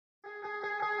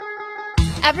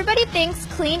Everybody thinks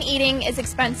clean eating is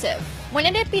expensive.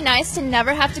 Wouldn't it be nice to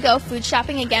never have to go food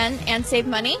shopping again and save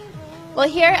money? Well,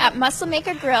 here at Muscle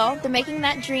Maker Grill, they're making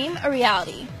that dream a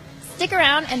reality. Stick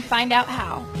around and find out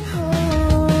how.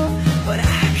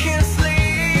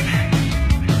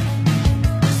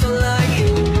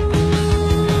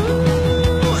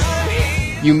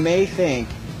 You may think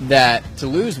that to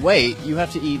lose weight, you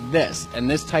have to eat this and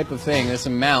this type of thing, this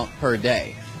amount per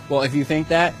day. Well, if you think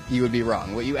that, you would be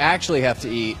wrong. What you actually have to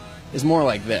eat is more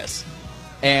like this.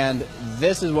 And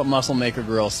this is what Muscle Maker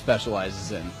Grill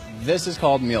specializes in. This is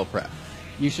called meal prep.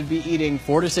 You should be eating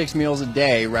 4 to 6 meals a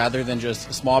day rather than just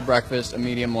a small breakfast, a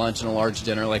medium lunch, and a large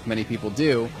dinner like many people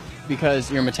do, because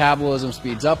your metabolism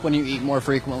speeds up when you eat more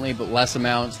frequently but less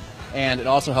amounts, and it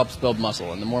also helps build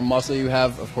muscle. And the more muscle you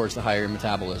have, of course, the higher your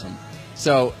metabolism.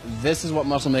 So this is what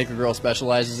Muscle Maker Grill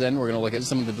specializes in. We're going to look at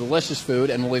some of the delicious food,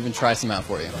 and we'll even try some out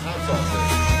for you.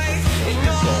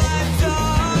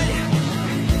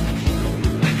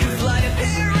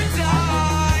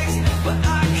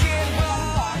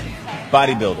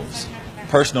 Bodybuilders,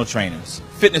 personal trainers,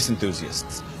 fitness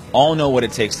enthusiasts all know what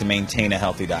it takes to maintain a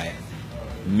healthy diet.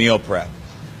 Meal prep.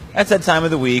 That's that time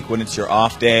of the week when it's your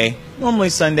off day, normally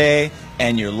Sunday,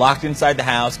 and you're locked inside the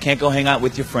house, can't go hang out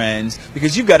with your friends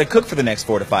because you've got to cook for the next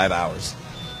 4 to 5 hours.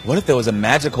 What if there was a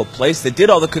magical place that did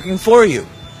all the cooking for you?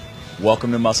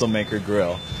 Welcome to Muscle Maker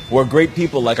Grill, where great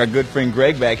people like our good friend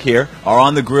Greg back here are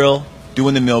on the grill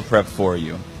doing the meal prep for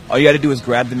you. All you got to do is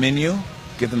grab the menu,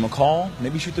 give them a call,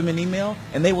 maybe shoot them an email,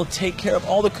 and they will take care of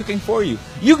all the cooking for you.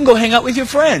 You can go hang out with your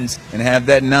friends and have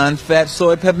that non-fat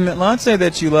soy peppermint latte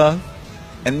that you love.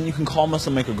 And then you can call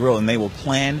Muscle Maker Grill and they will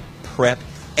plan, prep,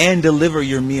 and deliver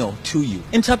your meal to you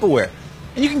in Tupperware.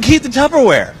 And you can keep the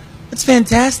Tupperware. It's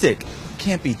fantastic.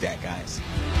 Can't beat that, guys.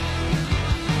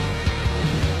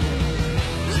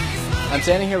 I'm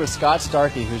standing here with Scott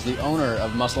Starkey, who's the owner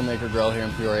of Muscle Maker Grill here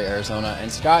in Peoria, Arizona.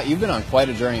 And Scott, you've been on quite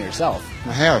a journey yourself.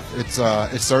 I have. It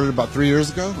started about 3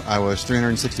 years ago. I was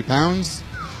 360 pounds,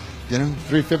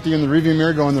 350 in the rearview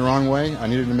mirror going the wrong way. I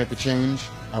needed to make a change.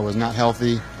 I was not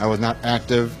healthy. I was not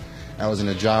active. I was in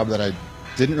a job that I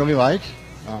didn't really like,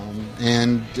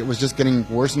 and it was just getting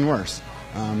worse and worse.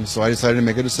 So I decided to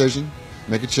make a decision,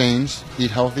 make a change,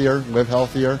 eat healthier, live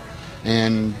healthier,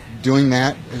 and doing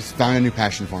that has found a new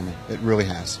passion for me. It really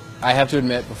has. I have to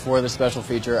admit, before the special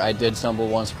feature, I did stumble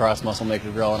once across Muscle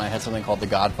Maker Grill, and I had something called the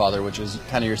Godfather, which is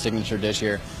kind of your signature dish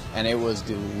here, and it was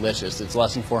delicious. It's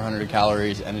less than 400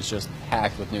 calories, and it's just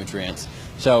packed with nutrients.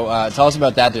 So tell us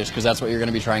about that dish, because that's what you're going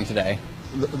to be trying today.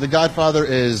 The Godfather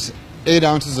is 8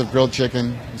 ounces of grilled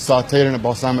chicken, sautéed in a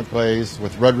balsamic glaze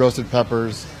with red roasted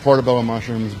peppers, portobello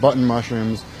mushrooms, button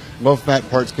mushrooms, low-fat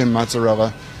part-skim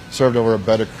mozzarella, served over a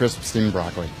bed of crisp steamed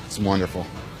broccoli. It's wonderful.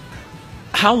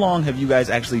 How long have you guys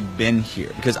actually been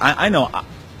here? Because I know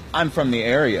I'm from the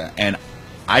area, and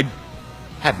I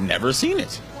have never seen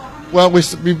it. Well,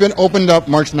 we've been opened up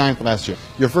March 9th last year.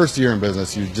 Your first year in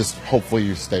business, hopefully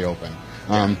you stay open.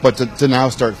 But to now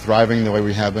start thriving the way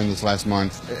we have been this last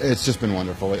month, it's just been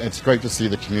wonderful. It's great to see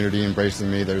the community embracing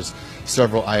me. There's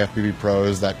several IFBB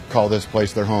pros that call this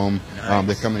place their home. Nice.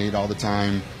 They come and eat all the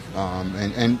time.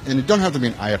 And you don't have to be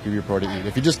an IFBB pro to eat.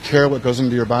 If you just care what goes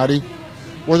into your body,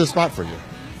 we're the spot for you.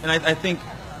 And I think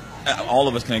all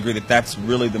of us can agree that that's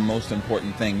really the most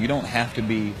important thing. You don't have to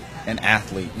be an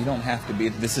athlete. You don't have to be.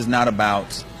 This is not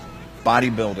about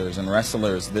bodybuilders and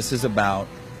wrestlers. This is about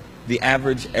the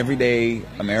average everyday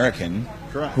American.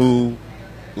 Correct. Who,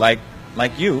 like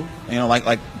you,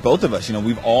 like both of us,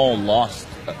 we've all lost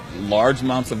large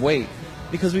amounts of weight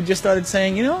because we just started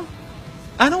saying,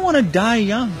 I don't want to die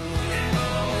young.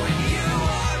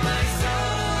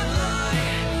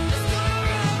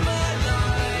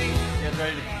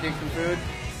 Ready to critique some food?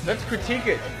 Let's critique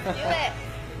it. Do it.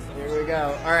 Here we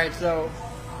go. All right, so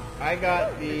I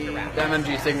got the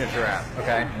MMG signature wrap.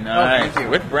 Okay. Nice. Oh, thank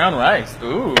you. With brown rice.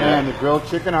 Ooh. And the grilled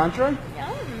chicken entree.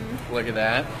 Yum. Look at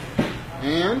that.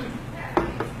 And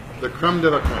the creme de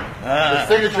la creme. The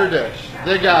signature dish.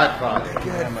 The Godfather.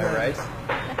 Am I right?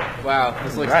 Wow,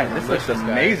 this looks Right. This looks delicious,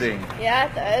 guys. amazing. Yeah,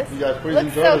 it does. You guys please Looks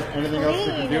enjoy. so If there's anything else we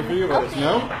can do clean for you, let us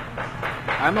know.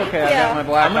 I'm okay. I Yeah. got my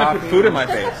black I'm going to coffee. put food in my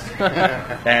face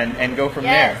and go from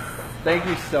Yes. there. Thank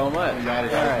you so much. You got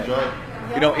it. All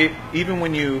right. Enjoy. Even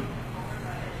when you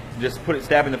just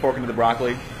stabbing the fork into the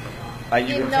broccoli, you You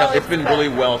can know tell it's it's been cooked. really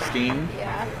well steamed,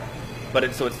 Yeah. but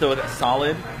it's still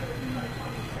solid.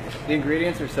 The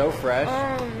ingredients are so fresh.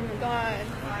 Oh my god.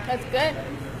 That's good.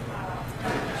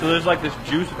 So there's like this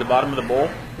juice at the bottom of the bowl.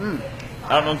 I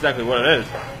don't know exactly what it is,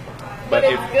 But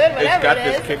it's good, whatever it's got it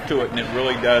this is. kick to it, and it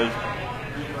really does.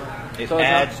 It So it's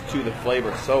adds to the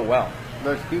flavor so well.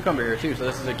 There's cucumber here too, so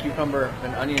this is a cucumber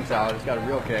and onion salad. It's got a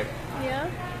real kick. Yeah.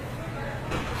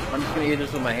 I'm just gonna eat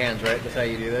this with my hands, right? That's how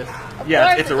you do this? Yeah,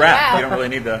 course, it's a wrap. You don't really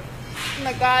need the... Oh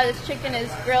my god, this chicken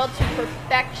is grilled to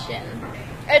perfection.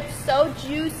 It's so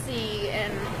juicy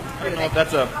and I don't know if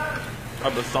that's a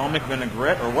balsamic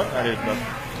vinaigrette or what that is, but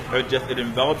it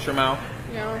envelops your mouth,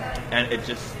 and it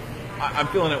just, I'm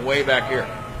feeling it way back here.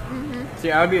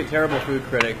 See, I would be a terrible food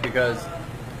critic because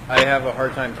I have a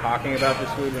hard time talking about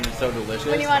this food when it's so delicious.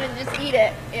 when you want to just eat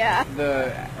it, yeah.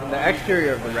 The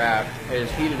exterior of the wrap is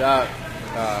heated up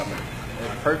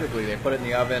perfectly. They put it in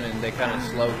the oven and they kind of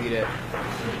slow heat it.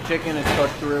 The chicken is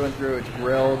cooked through and through. It's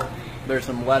grilled. There's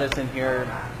some lettuce in here.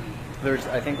 There's,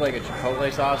 I think, like a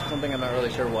chipotle sauce or something. I'm not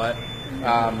really sure what.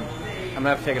 I'm going to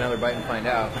have to take another bite and find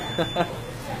out.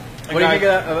 What do you think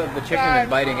of the chicken that's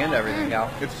biting into everything, Cal?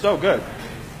 It's so good.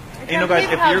 I You know, can't guys, if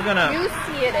believe you're how gonna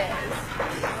juicy it is.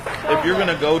 So if you're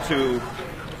gonna good. go to,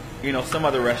 you know, some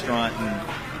other restaurant and,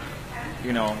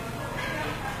 you know,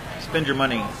 spend your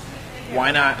money, why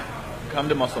not come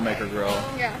to Muscle Maker Grill,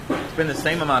 Yeah. spend the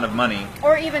same amount of money,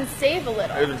 Or even save a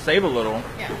little. or even save a little,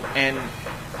 Yeah.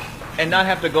 and not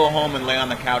have to go home and lay on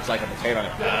the couch like a potato.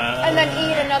 And then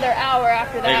eat another hour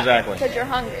after that. Exactly. Because you're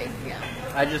hungry. Yeah.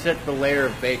 I just hit the layer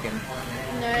of bacon.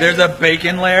 Nice. There's a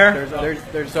bacon layer.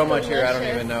 There's so much here I don't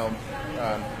Delicious. even know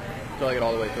until I get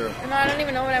all the way through. No, I don't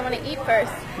even know what I want to eat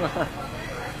first.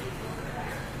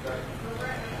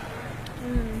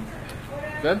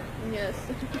 Good? Yes.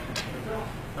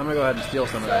 I'm gonna go ahead and steal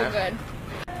some of So that. good.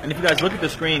 And if you guys look at the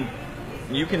screen,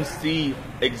 you can see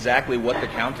exactly what the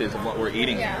count is of what we're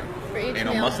eating. Yeah. For each You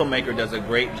know, meal. Muscle Maker does a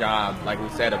great job, like we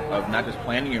said, of not just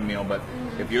planning your meal, but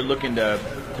if you're looking to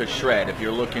shred, if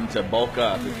you're looking to bulk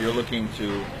up, if you're looking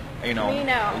to, you know, Lean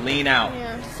out. lean out.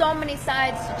 Yeah. So many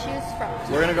sides to choose from.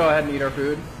 We're gonna go ahead and eat our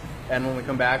food, and when we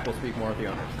come back, we'll speak more with the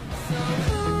owners.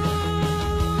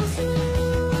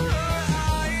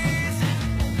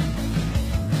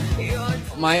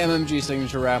 My MMG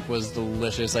signature wrap was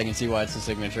delicious. I can see why it's the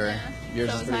signature. Yours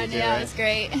That is was pretty mine. good, Yeah, right? it was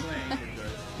great.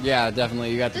 Yeah, definitely.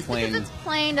 You got the Just plain. because it's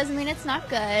plain doesn't mean it's not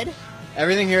good.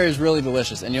 Everything here is really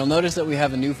delicious, and you'll notice that we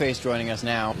have a new face joining us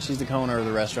now. She's the co-owner of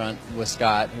the restaurant with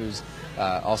Scott, who's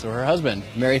also her husband.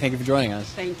 Mary, thank you for joining us.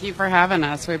 Thank you for having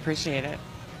us. We appreciate it.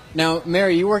 Now,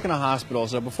 Mary, you work in a hospital,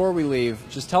 so before we leave,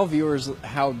 just tell viewers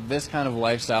how this kind of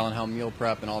lifestyle and how meal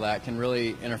prep and all that can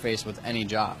really interface with any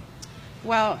job.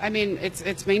 Well, I mean,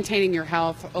 it's maintaining your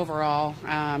health overall,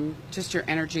 just your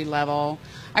energy level.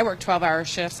 I work 12-hour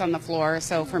shifts on the floor,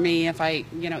 so for me, if I,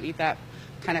 eat that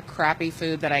kind of crappy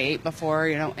food that I ate before,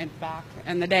 and back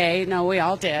in the day, no, we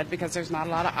all did, because there's not a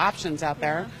lot of options out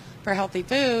there for healthy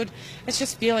food. It's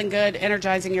just feeling good,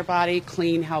 energizing your body,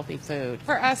 clean, healthy food.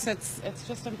 For us, it's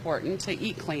just important to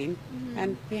eat clean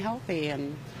and be healthy,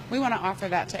 and we want to offer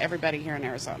that to everybody here in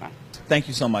Arizona. Thank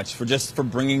you so much for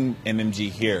bringing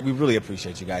MMG here. We really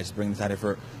appreciate you guys bringing this out here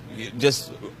for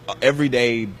just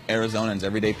everyday Arizonans,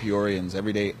 everyday Peorians,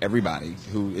 everybody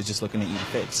who is just looking to eat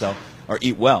fit, or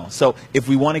eat well. So if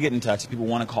we want to get in touch, if people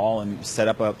want to call and set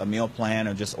up a meal plan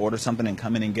or just order something and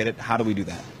come in and get it, how do we do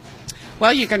that?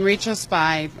 Well, you can reach us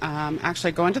by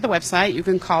actually going to the website. You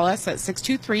can call us at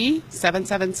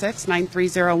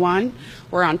 623-776-9301.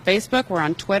 We're on Facebook, we're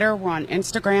on Twitter, we're on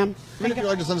Instagram. Even if you'd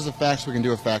like to send us a fax, we can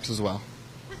do a fax as well.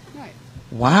 Right.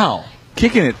 Wow,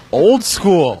 kicking it old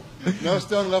school. No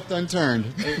stone left unturned.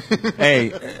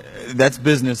 Hey, that's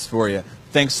business for you.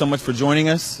 Thanks so much for joining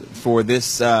us for this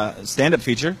stand-up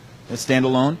feature, a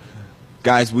standalone.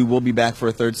 Guys, we will be back for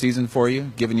a third season for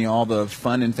you, giving you all the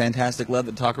fun and fantastic love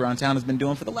that Talk Around Town has been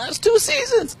doing for the last 2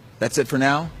 seasons. That's it for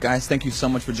now. Guys, thank you so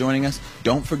much for joining us.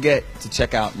 Don't forget to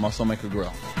check out Muscle Maker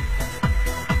Grill.